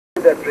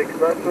that Rick's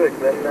not Rick.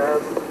 Then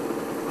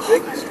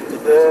Rick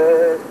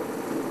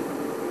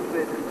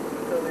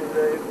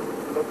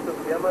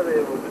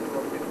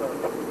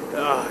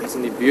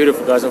isn't he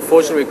beautiful, guys?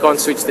 Unfortunately, we can't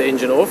switch the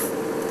engine off.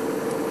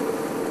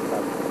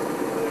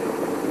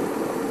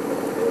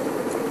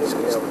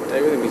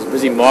 Stay with him. He's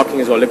busy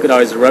marking as well. Look at how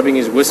he's rubbing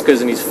his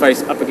whiskers and his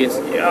face up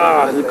against.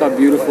 Yeah, look how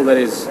beautiful that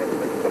is.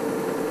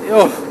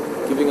 Oh,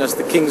 giving us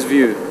the king's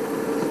view.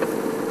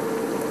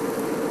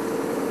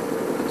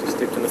 Just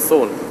stepped in a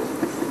thorn.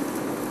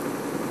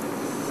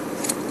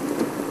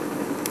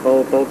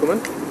 Paul, kom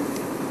in.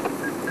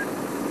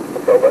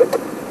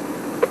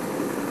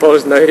 Paul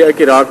is nou hier ook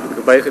hier raak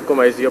bygekom.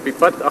 Hy is hier op die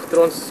pad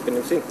agter ons. Kan jy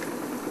hom sien?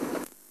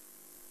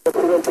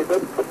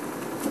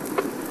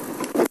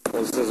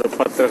 Ons is op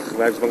pad terug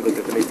werkswinkel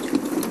toe net.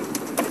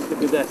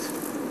 Look at that.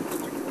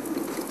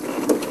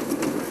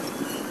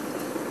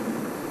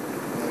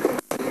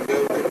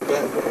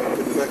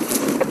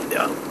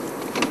 Yeah.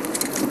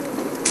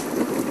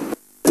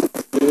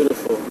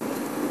 Beautiful.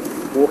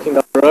 Walking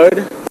up the road.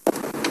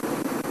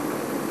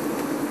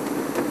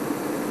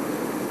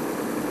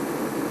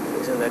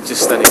 Isn't that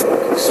just stunning?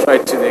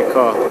 Straight to their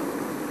car.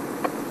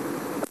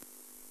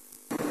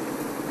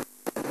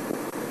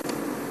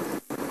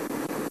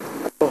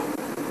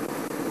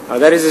 Now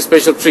that is a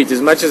special treat.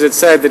 As much as it's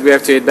sad that we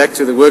have to head back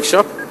to the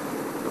workshop,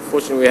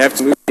 unfortunately we have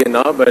to move here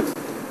now, but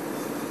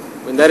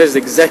when that is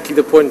exactly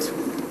the point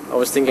I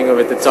was thinking of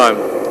at the time.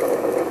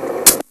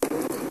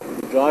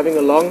 Driving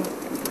along,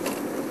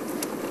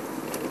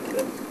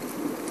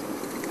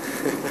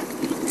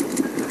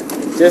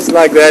 just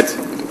like that,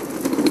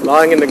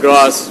 lying in the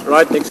grass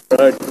right next to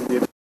the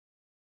road.